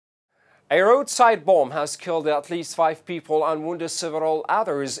A roadside bomb has killed at least 5 people and wounded several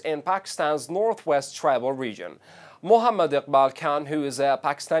others in Pakistan's northwest tribal region. Mohammad Iqbal Khan, who is a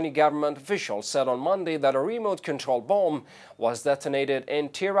Pakistani government official, said on Monday that a remote-controlled bomb was detonated in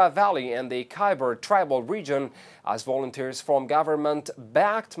Tirah Valley in the Khyber tribal region as volunteers from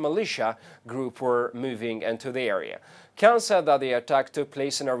government-backed militia group were moving into the area. Khan said that the attack took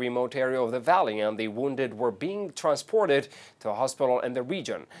place in a remote area of the valley and the wounded were being transported to a hospital in the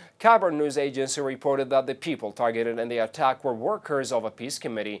region. Khyber News Agency reported that the people targeted in the attack were workers of a peace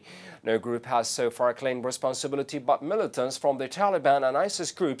committee. No group has so far claimed responsibility, but militants from the Taliban and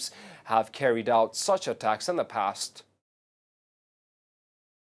ISIS groups have carried out such attacks in the past.